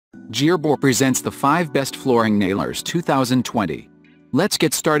Gearbor presents the 5 Best Flooring Nailers 2020. Let's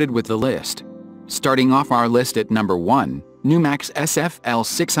get started with the list. Starting off our list at number 1, Numax SFL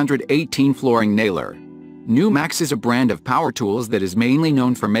 618 Flooring Nailer. Numax is a brand of power tools that is mainly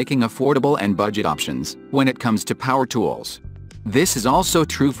known for making affordable and budget options when it comes to power tools. This is also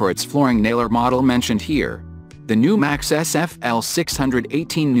true for its flooring nailer model mentioned here. The Numax SFL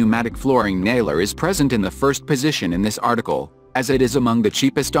 618 pneumatic flooring nailer is present in the first position in this article, as it is among the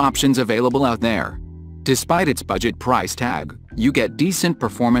cheapest options available out there. Despite its budget price tag, you get decent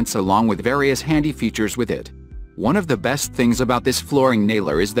performance along with various handy features with it. One of the best things about this flooring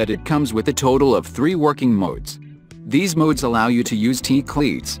nailer is that it comes with a total of 3 working modes. These modes allow you to use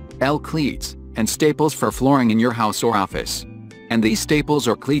T-cleats, L-cleats, and staples for flooring in your house or office. And these staples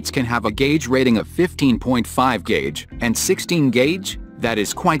or cleats can have a gauge rating of 15.5 gauge and 16 gauge, that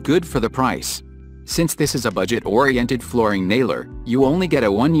is quite good for the price. Since this is a budget-oriented flooring nailer, you only get a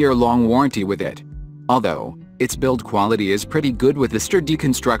 1-year-long warranty with it. Although, its build quality is pretty good with the sturdy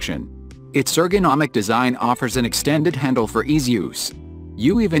construction. Its ergonomic design offers an extended handle for ease use.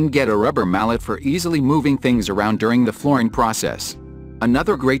 You even get a rubber mallet for easily moving things around during the flooring process.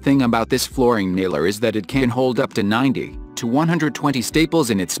 Another great thing about this flooring nailer is that it can hold up to 90 to 120 staples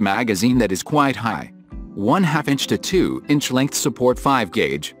in its magazine that is quite high. 1/2 inch to 2 inch length support 5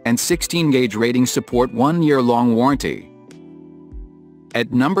 gauge and 16 gauge rating support 1-year-long warranty.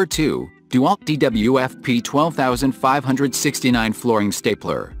 At number 2, DeWalt DWFP 12569 Flooring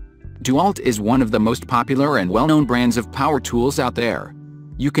Stapler. DeWalt is one of the most popular and well-known brands of power tools out there.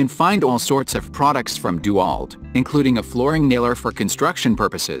 You can find all sorts of products from DeWalt, including a flooring nailer for construction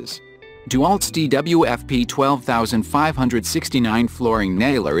purposes. DeWalt's DWFP 12569 flooring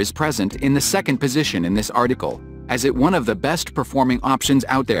nailer is present in the second position in this article, as it one of the best performing options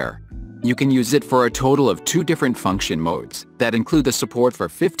out there. You can use it for a total of 2 different function modes that include the support for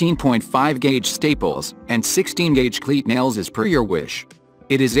 15.5 gauge staples and 16 gauge cleat nails as per your wish.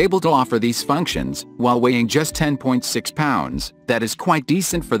 It is able to offer these functions while weighing just 10.6 pounds, that is quite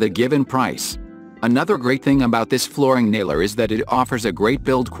decent for the given price. Another great thing about this flooring nailer is that it offers a great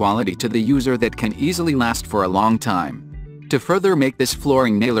build quality to the user that can easily last for a long time. To further make this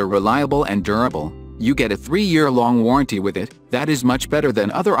flooring nailer reliable and durable, you get a 3-year-long warranty with it that is much better than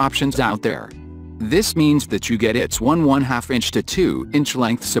other options out there. This means that you get its 1/2 inch to 2 inch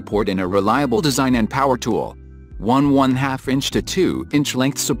length support in a reliable design and power tool. 1/2 inch to 2 inch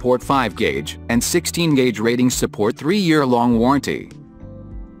length support 5 gauge and 16 gauge rating support 3-year-long warranty.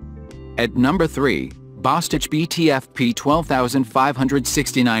 At number 3, Bostitch BTFP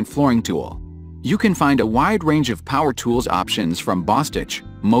 12569 Flooring Tool. You can find a wide range of power tools options from Bostitch,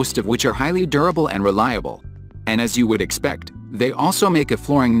 most of which are highly durable and reliable. And as you would expect, they also make a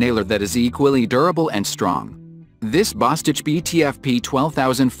flooring nailer that is equally durable and strong. This Bostitch BTFP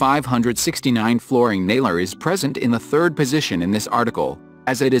 12569 flooring nailer is present in the 3rd position in this article,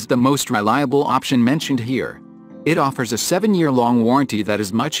 as it is the most reliable option mentioned here. It offers a 7-year-long warranty that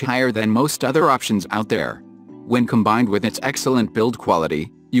is much higher than most other options out there. When combined with its excellent build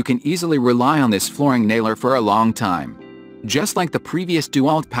quality, you can easily rely on this flooring nailer for a long time. Just like the previous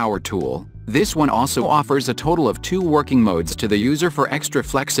DeWalt power tool, this one also offers a total of 2 working modes to the user for extra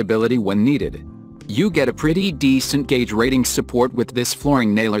flexibility when needed. You get a pretty decent gauge rating support with this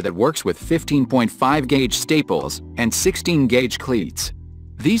flooring nailer that works with 15.5 gauge staples and 16 gauge cleats.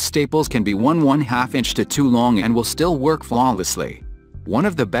 These staples can be 1/2 inch to 2 long and will still work flawlessly. One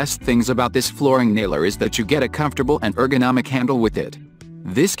of the best things about this flooring nailer is that you get a comfortable and ergonomic handle with it.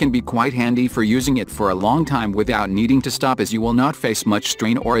 This can be quite handy for using it for a long time without needing to stop, as you will not face much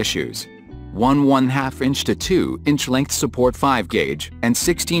strain or issues. 1/2 inch to 2 inch length support 5 gauge and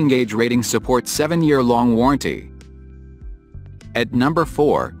 16 gauge rating support 7-year-long warranty. At number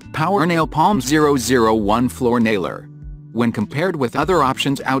 4, PowerNail Palm 001 Floor Nailer. When compared with other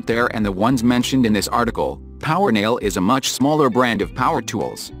options out there and the ones mentioned in this article, PowerNail is a much smaller brand of power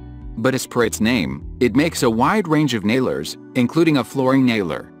tools. But as per its name, it makes a wide range of nailers, including a flooring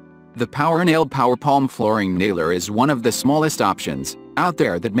nailer. The PowerNail Power Palm flooring nailer is one of the smallest options out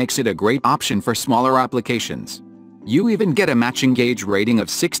there that makes it a great option for smaller applications. You even get a matching gauge rating of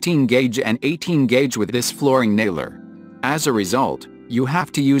 16 gauge and 18 gauge with this flooring nailer. As a result, you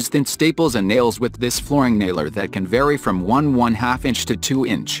have to use thin staples and nails with this flooring nailer that can vary from 1/2 inch to 2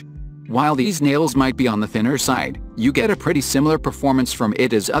 inch. While these nails might be on the thinner side, you get a pretty similar performance from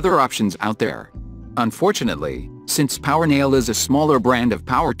it as other options out there. Unfortunately, since PowerNail is a smaller brand of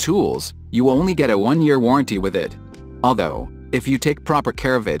power tools, you only get a 1-year warranty with it. Although, if you take proper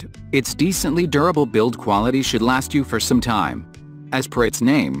care of it, its decently durable build quality should last you for some time. As per its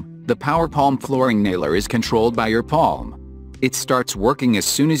name, the Power Palm flooring nailer is controlled by your palm. It starts working as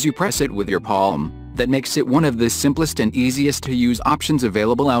soon as you press it with your palm. That makes it one of the simplest and easiest to use options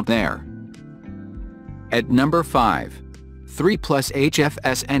available out there. At number 5. 3 Plus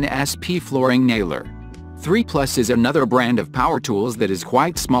HFS NSP Flooring Nailer. 3 Plus is another brand of power tools that is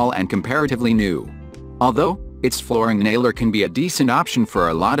quite small and comparatively new. Although, its flooring nailer can be a decent option for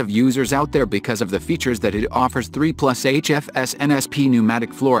a lot of users out there because of the features that it offers. 3 Plus HFS NSP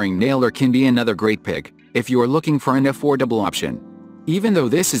Pneumatic Flooring Nailer can be another great pick if you are looking for an affordable option. Even though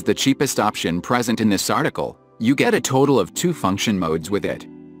this is the cheapest option present in this article, you get a total of 2 function modes with it.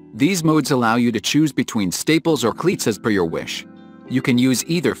 These modes allow you to choose between staples or cleats as per your wish. You can use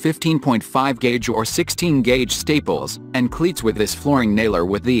either 15.5 gauge or 16 gauge staples and cleats with this flooring nailer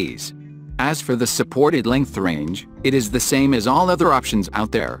with these. As for the supported length range, it is the same as all other options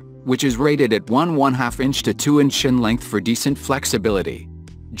out there, which is rated at 1/2 inch to 2 inch in length for decent flexibility.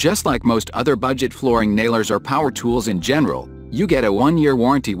 Just like most other budget flooring nailers or power tools in general, you get a 1-year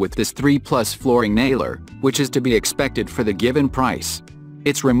warranty with this 3 Plus flooring nailer, which is to be expected for the given price.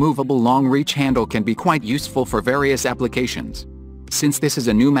 Its removable long reach handle can be quite useful for various applications. Since this is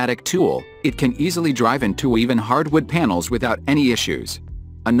a pneumatic tool, it can easily drive into even hardwood panels without any issues.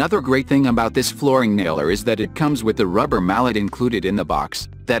 Another great thing about this flooring nailer is that it comes with the rubber mallet included in the box,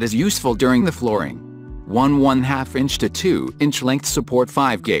 that is useful during the flooring. 1/2 inch to 2 inch length support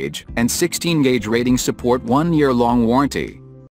 5 gauge, and 16 gauge rating support 1-year long warranty.